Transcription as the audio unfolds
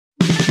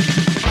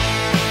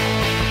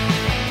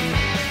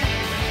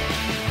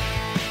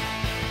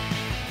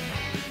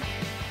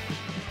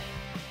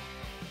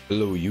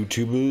Hello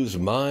YouTubers,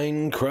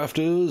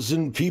 Minecrafters,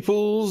 and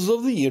peoples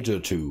of the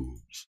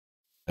intertubes,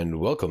 and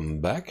welcome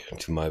back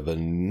to my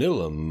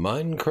vanilla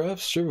Minecraft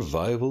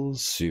survival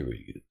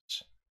series.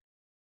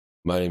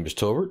 My name is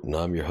Tolbert, and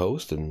I'm your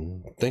host,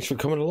 and thanks for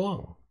coming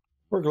along.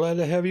 We're glad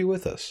to have you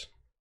with us.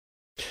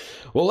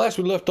 Well, last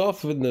we left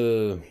off in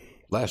the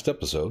last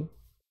episode,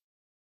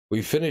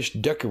 we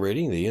finished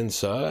decorating the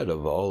inside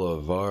of all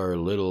of our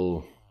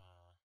little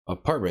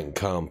apartment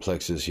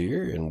complexes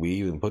here, and we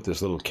even put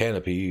this little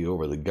canopy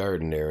over the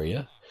garden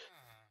area.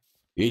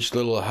 Each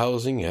little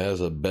housing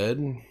has a bed,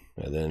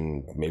 and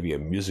then maybe a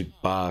music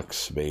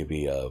box,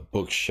 maybe a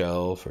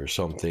bookshelf or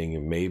something,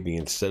 and maybe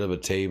instead of a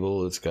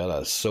table it's got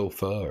a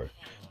sofa or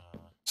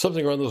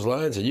something around those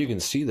lines. And you can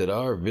see that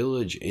our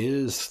village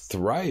is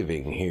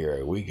thriving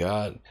here. We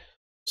got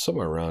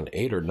somewhere around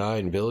 8 or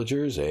 9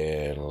 villagers,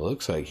 and it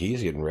looks like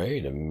he's getting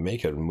ready to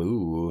make a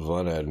move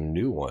on a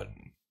new one.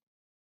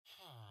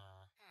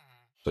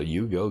 So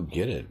you go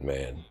get it,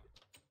 man.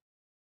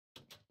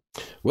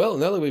 Well,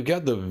 now that we've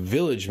got the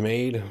village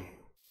made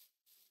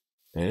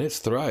and it's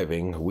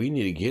thriving, we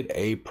need to get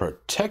a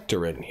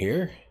protectorate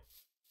here.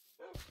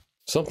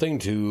 Something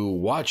to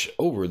watch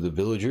over the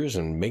villagers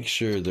and make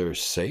sure they're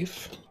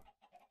safe.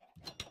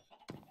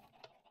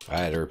 I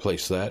had to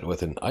replace that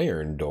with an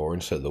iron door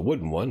instead of the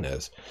wooden one,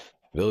 as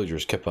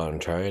villagers kept on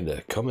trying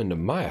to come into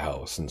my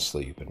house and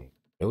sleep. And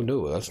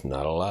no, that's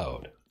not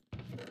allowed.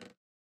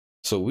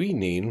 So we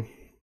need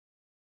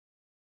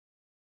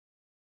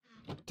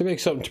to make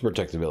something to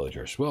protect the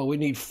villagers. Well, we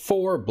need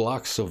 4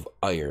 blocks of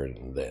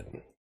iron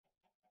then.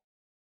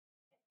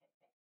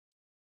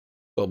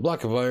 So a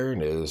block of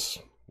iron is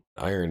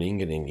iron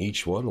ingot in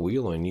each one. We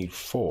only need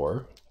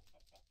 4.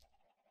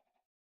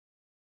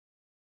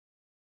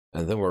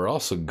 And then we're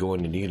also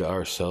going to need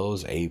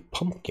ourselves a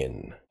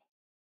pumpkin.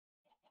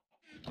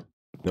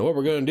 Now what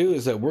we're going to do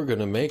is that we're going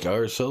to make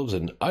ourselves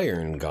an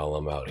iron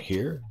golem out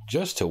here,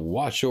 just to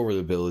watch over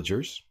the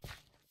villagers.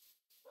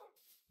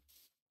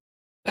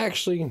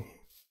 Actually,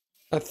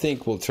 I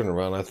think we'll turn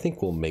around. I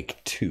think we'll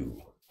make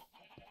 2.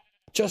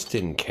 Just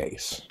in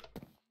case.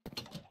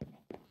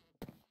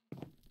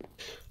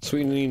 So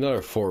we need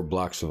another 4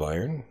 blocks of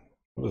iron.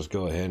 We'll just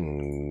go ahead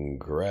and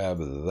grab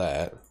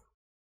that.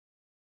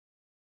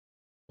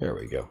 There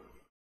we go.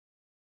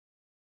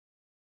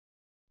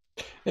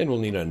 And we'll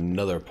need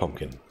another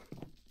pumpkin.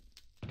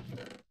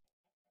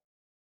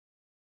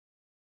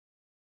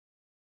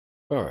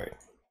 Alright.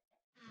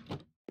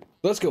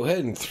 Let's go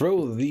ahead and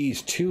throw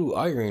these 2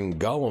 iron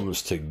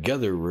golems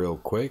together real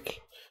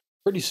quick.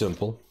 Pretty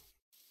simple.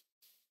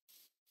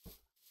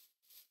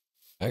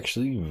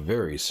 Actually,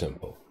 very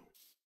simple.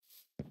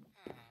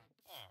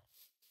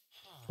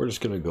 We're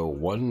just going to go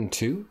 1,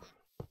 2,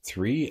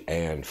 3,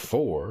 and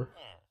 4.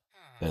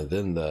 And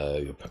then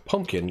the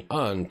pumpkin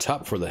on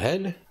top for the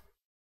head.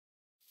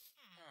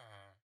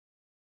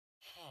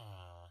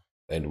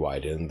 And why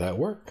didn't that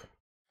work?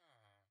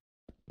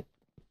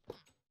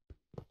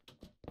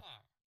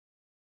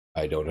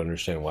 I don't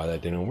understand why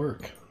that didn't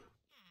work.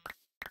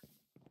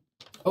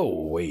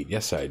 Oh, wait,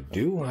 yes I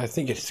do. I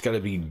think it's got to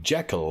be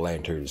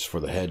jack-o'-lanterns for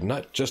the head,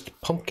 not just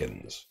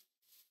pumpkins.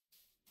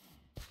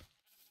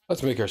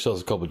 Let's make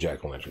ourselves a couple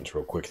jack-o'-lanterns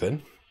real quick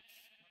then.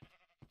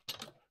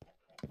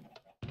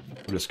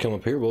 We'll just come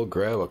up here, we'll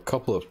grab a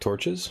couple of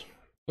torches.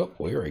 Oh,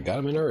 we already got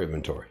them in our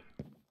inventory.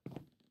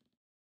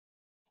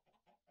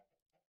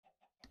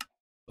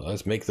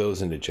 Let's make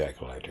those into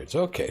jack-o'-lanterns.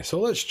 Okay,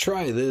 so let's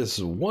try this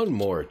one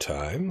more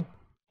time.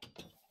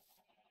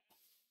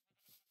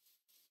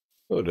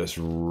 We'll just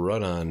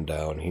run on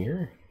down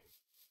here.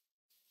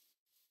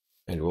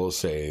 And we'll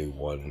say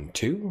 1,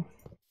 2,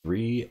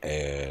 3,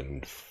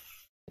 and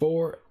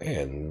 4.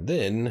 And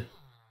then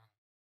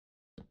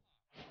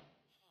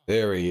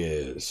there he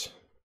is.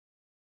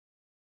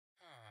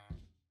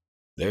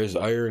 There's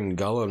Iron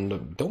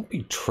Golem. Don't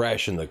be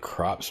trashing the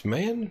crops,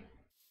 man.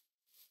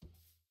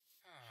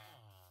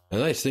 The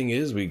nice thing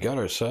is we got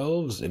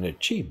ourselves an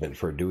achievement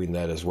for doing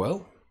that as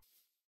well.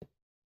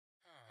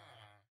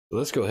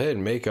 Let's go ahead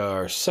and make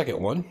our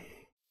second one.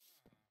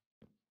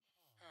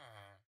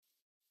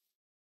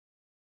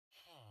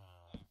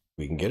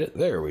 We can get it.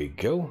 There we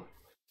go.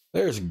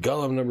 There's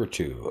golem number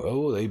 2.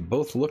 Oh, they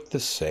both look the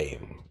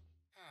same.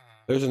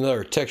 There's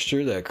another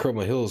texture that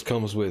Chroma Hills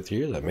comes with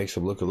here that makes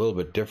them look a little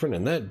bit different.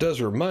 And that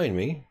does remind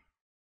me,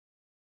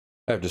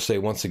 I have to say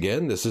once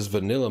again, this is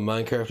vanilla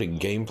Minecraft in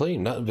gameplay,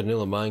 not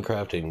vanilla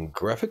Minecraft in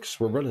graphics.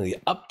 We're running the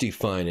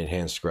Optifine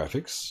enhanced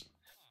graphics,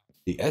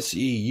 the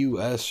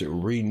SEUS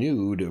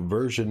renewed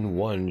version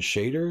 1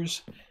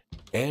 shaders,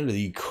 and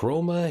the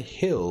Chroma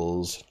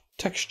Hills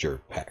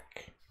texture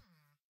pack.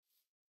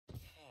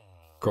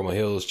 Chroma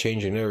Hills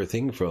changing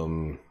everything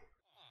from,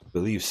 I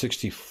believe,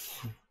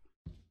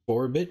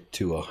 64-bit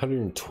to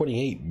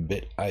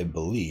 128-bit, I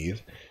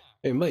believe.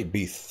 It might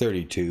be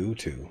 32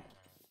 to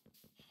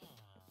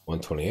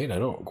 128, I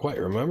don't quite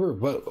remember.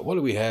 But what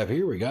do we have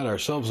here? We got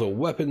ourselves a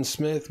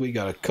weaponsmith. We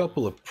got a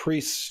couple of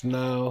priests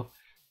now.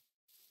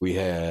 We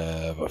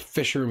have a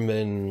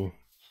fisherman,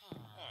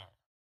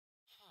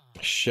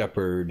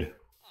 shepherd,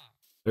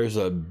 There's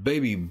a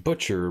baby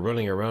butcher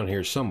running around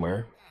here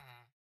somewhere.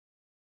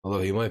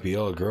 Although he might be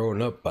all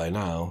grown up by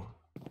now.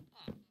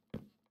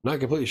 Not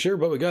completely sure,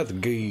 but we got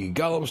the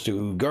golems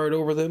to guard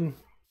over them.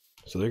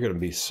 So they're going to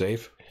be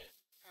safe.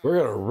 We're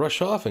going to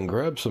rush off and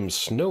grab some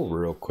snow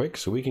real quick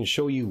so we can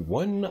show you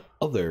one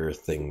other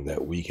thing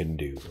that we can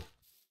do.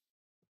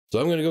 So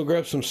I'm going to go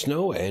grab some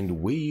snow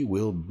and we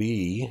will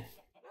be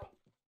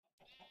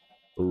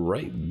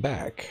right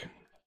back.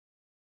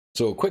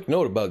 So a quick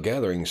note about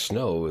gathering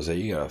snow is that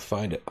you gotta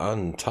find it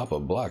on top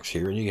of blocks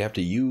here, and you have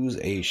to use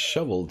a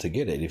shovel to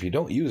get it. If you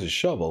don't use a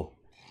shovel,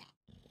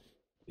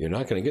 you're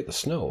not gonna get the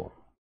snow.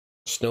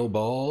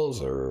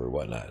 Snowballs or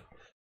whatnot.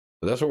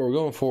 But that's what we're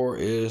going for,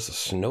 is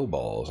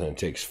snowballs, and it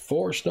takes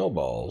 4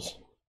 snowballs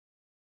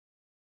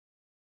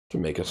to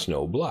make a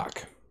snow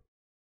block.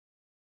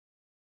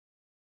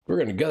 We're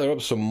gonna gather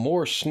up some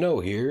more snow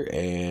here,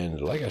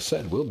 and like I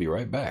said, we'll be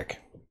right back.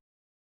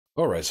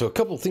 Alright, so a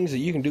couple things that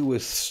you can do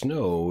with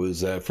snow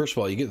is that, first of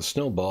all, you get the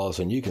snowballs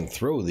and you can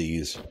throw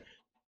these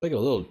like a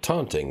little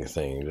taunting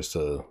thing, just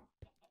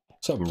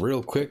something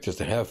real quick, just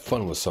to have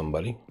fun with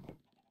somebody.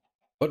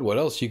 But what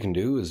else you can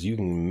do is you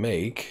can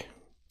make,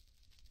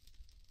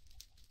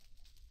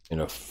 in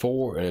a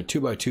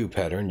 2x2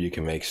 pattern, you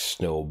can make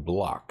snow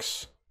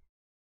blocks.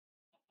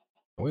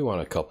 We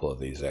want a couple of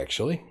these,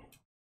 actually.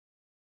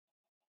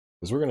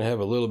 Because we're going to have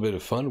a little bit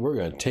of fun. We're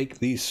going to take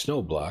these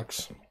snow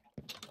blocks,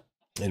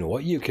 and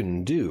what you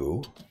can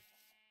do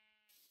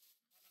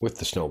with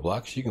the snow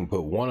blocks, you can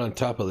put one on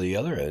top of the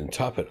other and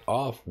top it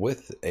off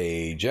with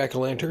a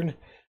jack-o'-lantern,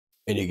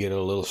 and you get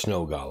a little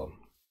snow golem.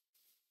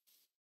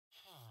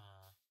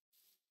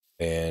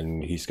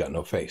 And he's got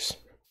no face.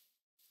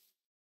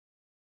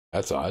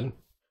 That's odd.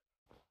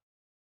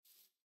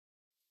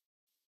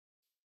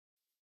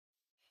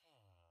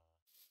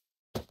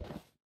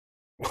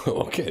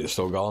 Okay, the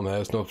snow golem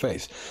has no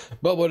face.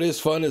 But what is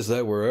fun is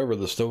that wherever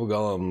the snow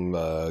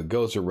golem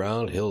goes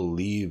around, he'll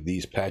leave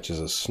these patches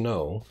of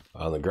snow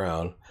on the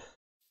ground.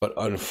 But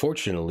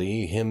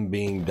unfortunately, him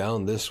being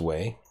down this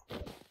way,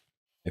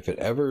 if it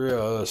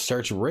ever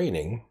starts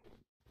raining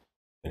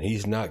and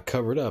he's not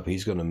covered up,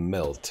 he's going to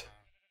melt.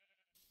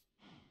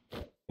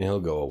 And he'll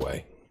go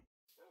away.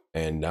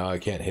 And now I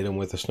can't hit him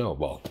with a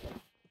snowball.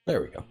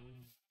 There we go.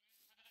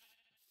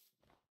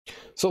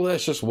 So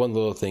that's just one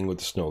little thing with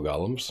the snow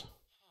golems.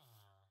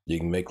 You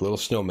can make little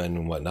snowmen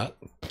and whatnot.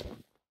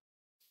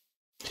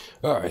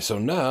 Alright, so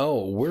now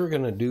we're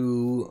going to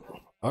do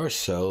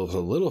ourselves a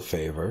little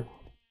favor.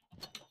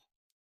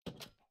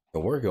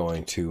 And we're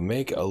going to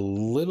make a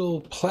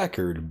little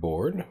placard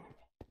board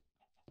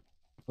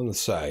on the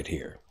side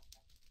here.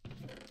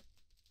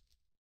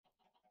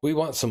 We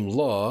want some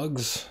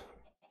logs,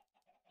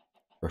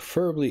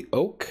 preferably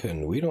oak,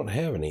 and we don't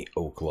have any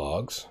oak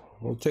logs.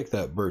 We'll take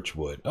that birch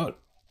wood. Oh,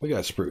 we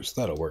got spruce.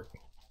 That'll work.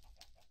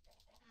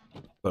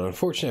 But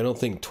unfortunately, I don't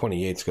think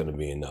 28 is going to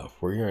be enough.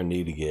 We're going to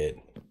need to get...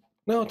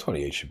 No,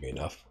 28 should be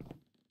enough.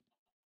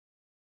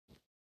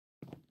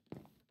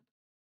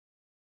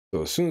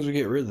 So as soon as we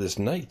get rid of this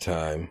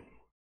nighttime,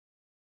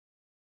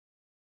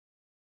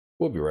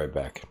 we'll be right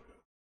back.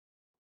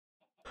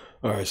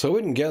 Alright, so we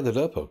went and gathered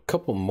up a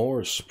couple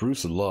more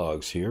spruce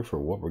logs here for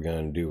what we're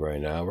going to do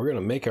right now. We're going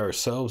to make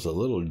ourselves a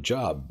little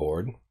job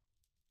board.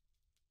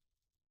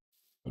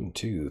 1,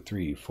 2,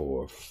 3,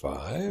 4,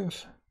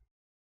 5.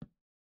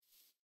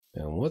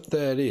 And what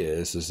that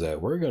is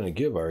that we're going to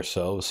give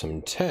ourselves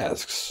some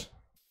tasks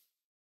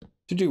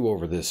to do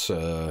over this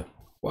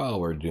while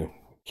we're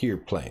here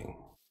playing.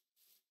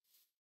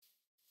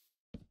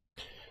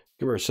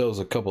 Give ourselves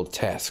a couple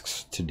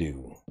tasks to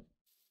do.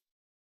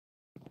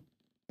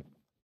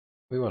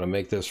 We want to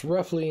make this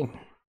roughly, I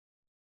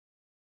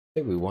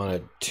think we want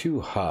it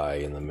too high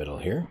in the middle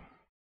here.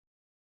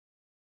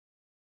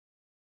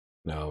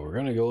 Now we're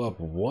going to go up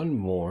one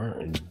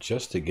more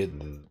just to get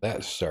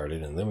that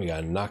started, and then we got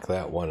to knock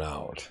that one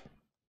out.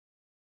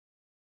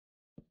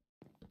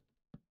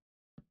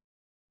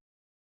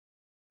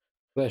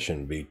 That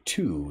shouldn't be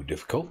too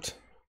difficult.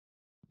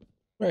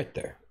 Right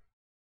there.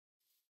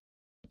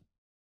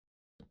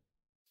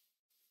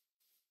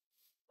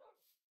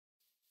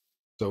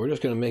 So we're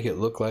just going to make it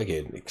look like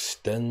it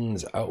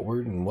extends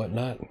outward and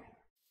whatnot.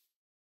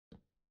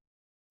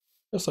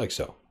 Just like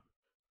so.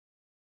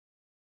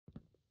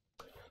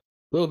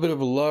 A little bit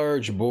of a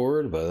large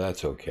board, but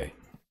that's okay.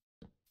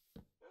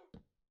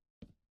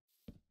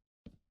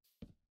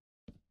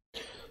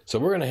 So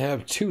we're going to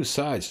have 2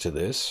 sides to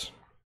this.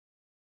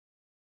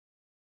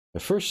 The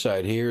first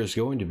side here is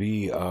going to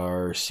be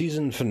our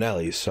season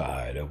finale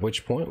side, at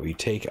which point we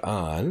take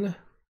on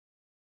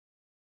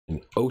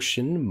an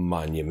ocean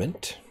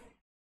monument,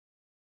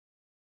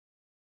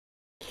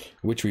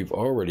 which we've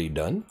already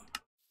done.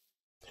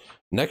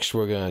 Next,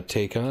 we're going to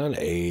take on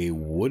a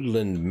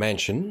woodland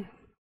mansion,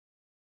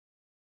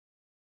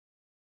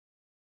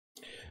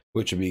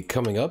 which will be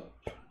coming up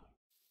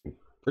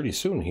pretty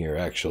soon here,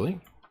 actually.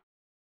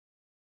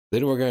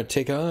 Then we're going to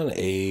take on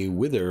a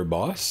wither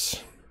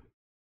boss.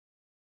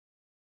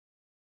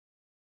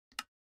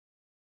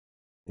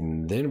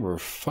 And then we're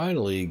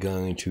finally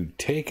going to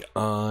take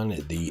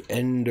on the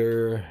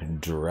Ender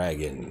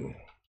Dragon.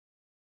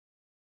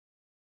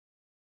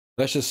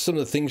 That's just some of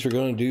the things we're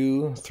going to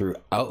do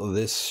throughout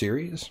this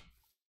series.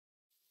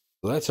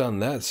 So that's on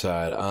that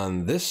side.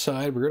 On this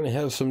side, we're going to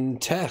have some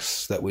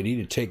tasks that we need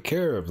to take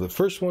care of. The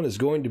first one is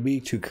going to be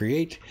to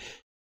create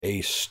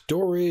a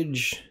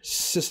storage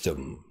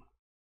system.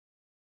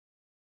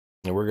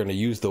 And we're going to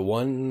use the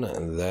one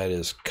that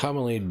is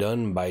commonly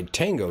done by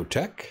Tango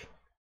Tech.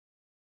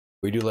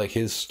 We do like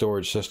his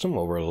storage system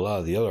over a lot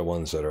of the other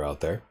ones that are out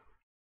there.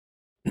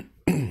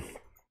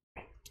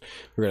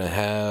 We're going to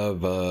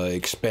have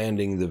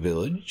expanding the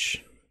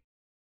village.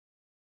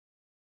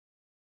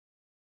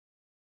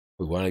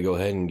 We want to go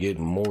ahead and get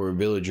more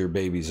villager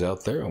babies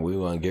out there, and we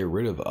want to get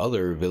rid of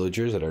other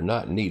villagers that are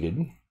not needed,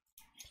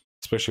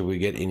 especially if we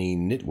get any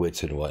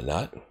nitwits and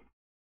whatnot.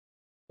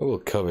 We'll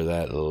cover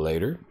that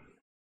later.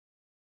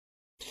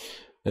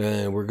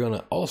 And we're going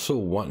to also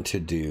want to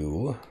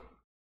do,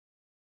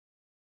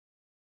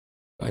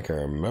 I can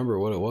remember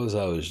what it was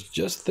I was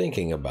just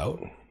thinking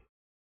about.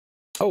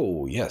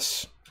 Oh,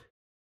 yes.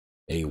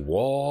 A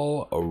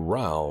wall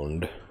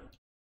around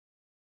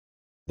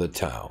the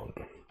town.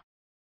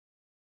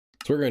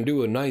 So we're going to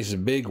do a nice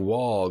big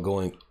wall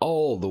going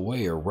all the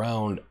way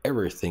around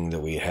everything that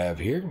we have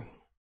here.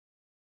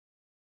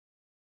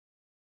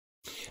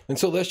 And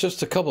so that's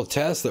just a couple of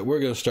tasks that we're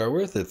going to start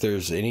with. If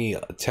there's any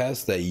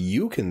tasks that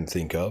you can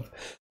think of,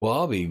 well,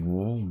 I'll be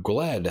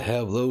glad to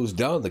have those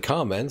down in the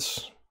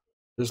comments.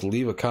 Just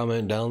leave a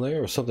comment down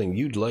there or something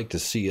you'd like to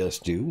see us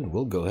do, and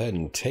we'll go ahead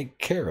and take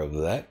care of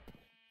that.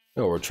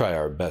 Or we'll try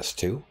our best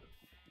to.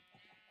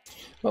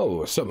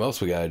 Oh, something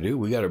else we got to do.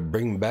 We got to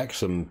bring back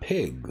some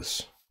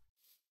pigs.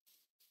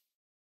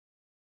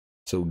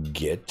 So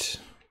get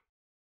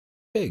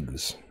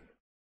pigs.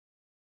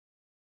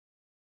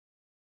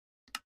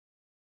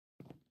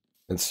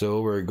 And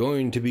so we're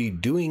going to be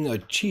doing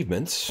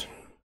achievements.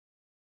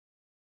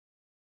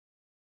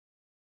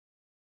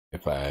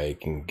 If I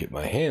can get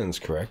my hands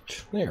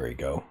correct. There we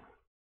go.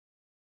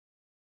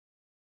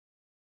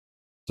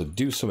 So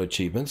do some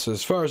achievements.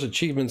 As far as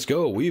achievements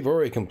go, we've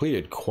already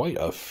completed quite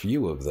a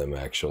few of them,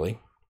 actually.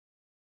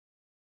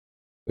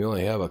 We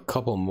only have a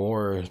couple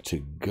more to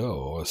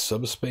go. A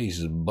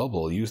subspace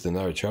bubble. Use the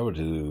nether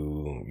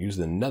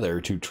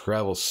to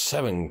travel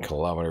 7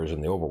 kilometers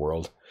in the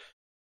overworld.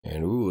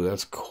 And ooh,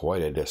 that's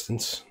quite a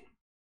distance.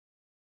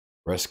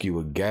 Rescue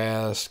a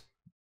gas.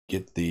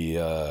 Get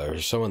the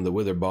summon the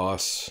wither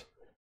boss.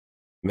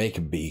 Make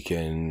a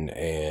beacon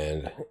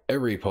and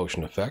every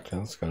potion effect.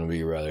 That's going to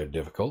be rather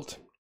difficult.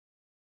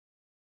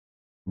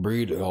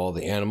 Breed all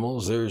the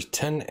animals. There's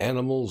 10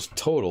 animals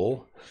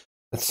total.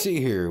 Let's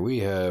see here. We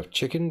have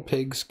chicken,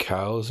 pigs,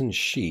 cows, and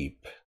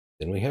sheep.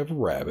 Then we have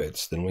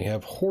rabbits. Then we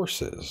have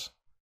horses.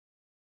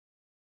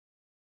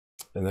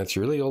 And that's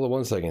really all the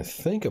ones I can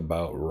think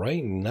about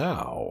right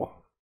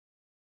now.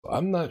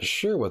 I'm not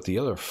sure what the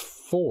other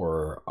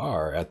 4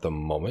 are at the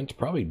moment.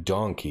 Probably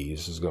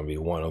donkeys is going to be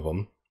one of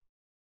them.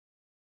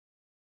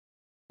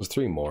 There's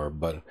 3 more,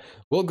 but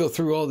we'll go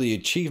through all the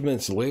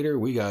achievements later.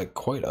 We got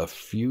quite a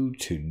few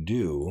to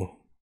do.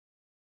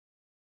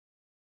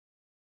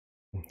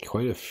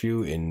 Quite a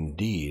few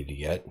indeed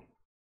yet.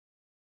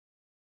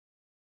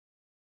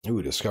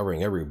 Ooh,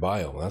 discovering every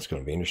biome. That's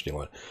going to be an interesting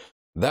one.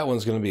 That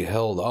one's going to be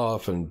held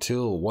off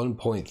until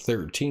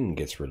 1.13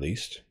 gets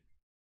released.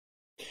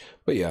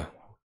 But yeah,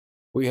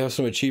 we have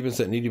some achievements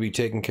that need to be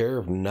taken care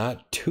of.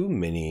 Not too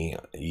many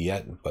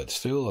yet, but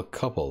still a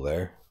couple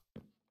there.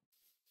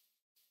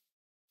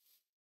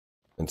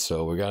 And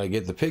so we got to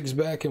get the pigs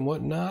back and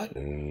whatnot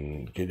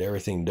and get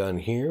everything done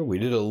here. We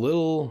did a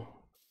little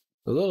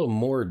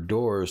more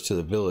doors to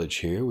the village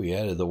here. We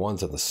added the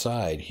ones on the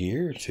side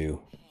here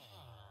to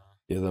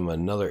give them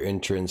another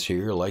entrance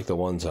here like the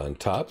ones on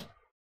top.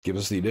 Give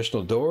us the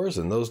additional doors,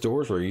 and those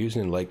doors we're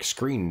using like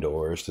screen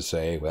doors to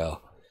say,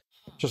 well,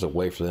 just a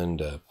way for them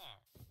to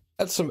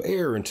add some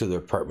air into their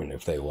apartment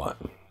if they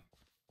want.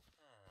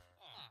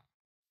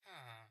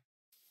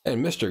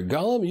 And Mr.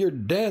 Golem, you're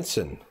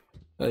dancing.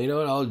 You know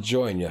what? I'll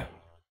join you.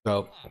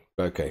 Oh,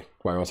 okay.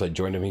 Once I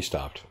joined him, he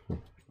stopped.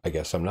 I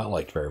guess I'm not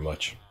liked very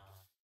much.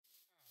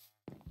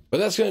 But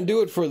that's going to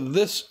do it for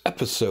this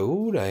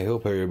episode. I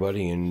hope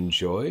everybody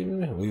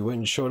enjoyed. We went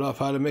and showed off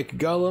how to make a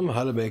golem,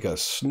 how to make a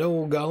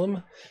snow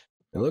golem.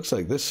 It looks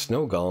like this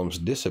snow golem's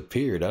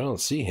disappeared. I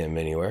don't see him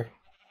anywhere.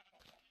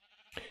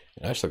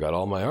 And I still got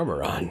all my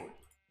armor on.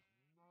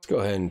 Let's go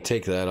ahead and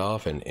take that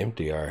off and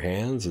empty our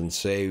hands and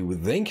say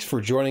thanks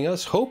for joining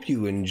us. Hope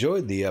you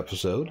enjoyed the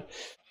episode.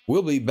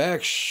 We'll be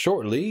back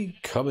shortly,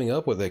 coming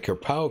up with a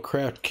Kerpow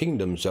Craft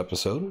Kingdoms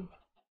episode.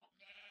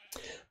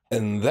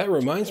 And that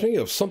reminds me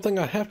of something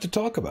I have to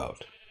talk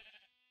about.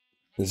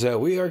 Is that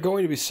we are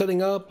going to be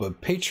setting up a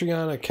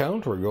Patreon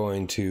account. We're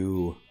going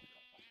to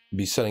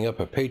be setting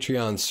up a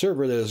Patreon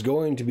server that is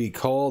going to be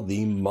called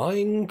the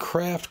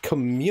Minecraft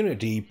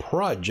Community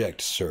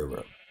Project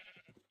Server.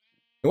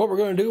 And what we're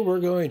going to do,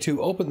 we're going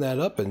to open that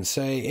up and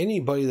say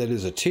anybody that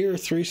is a Tier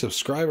 3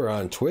 subscriber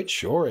on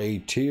Twitch or a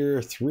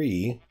Tier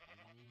 3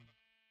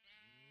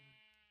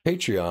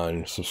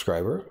 Patreon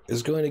subscriber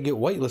is going to get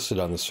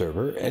whitelisted on the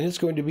server, and it's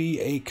going to be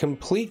a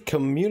complete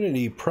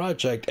community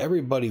project,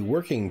 everybody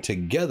working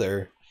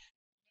together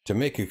to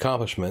make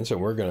accomplishments. And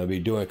we're going to be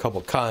doing a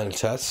couple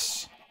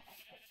contests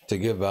to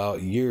give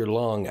out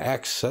year-long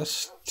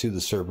access to the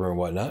server and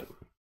whatnot.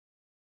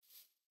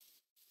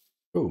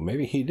 Oh,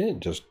 maybe he didn't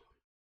just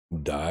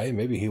die.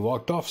 Maybe he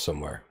walked off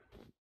somewhere.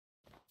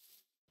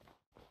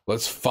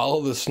 Let's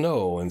follow the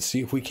snow and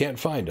see if we can't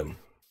find him.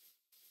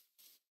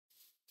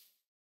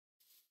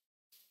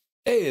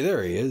 Hey,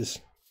 there he is.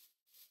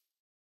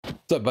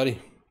 What's up, buddy?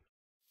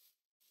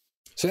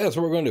 So that's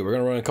what we're going to do. We're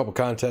going to run a couple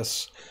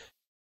contests,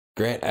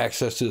 grant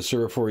access to the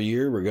server for a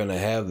year. We're going to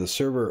have the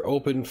server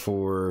open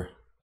for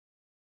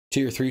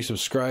tier 3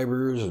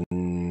 subscribers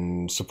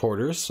and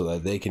supporters so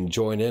that they can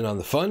join in on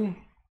the fun.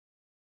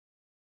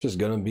 Just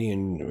going to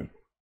be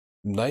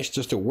nice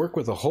just to work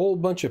with a whole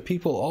bunch of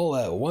people all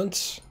at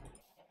once.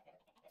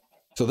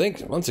 So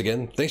once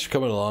again, thanks for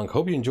coming along.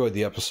 Hope you enjoyed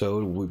the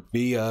episode.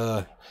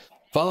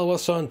 Follow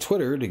us on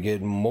Twitter to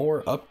get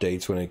more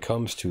updates when it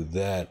comes to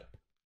that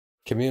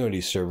community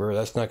server.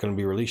 That's not going to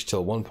be released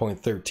till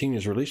 1.13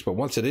 is released, but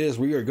once it is,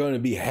 we are going to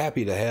be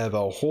happy to have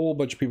a whole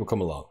bunch of people come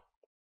along.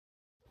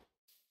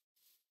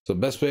 So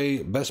best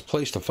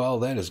place to follow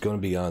that is going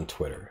to be on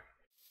Twitter.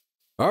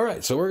 All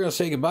right, so we're going to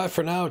say goodbye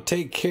for now.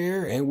 Take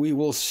care, and we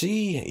will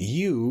see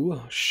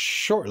you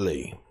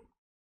shortly.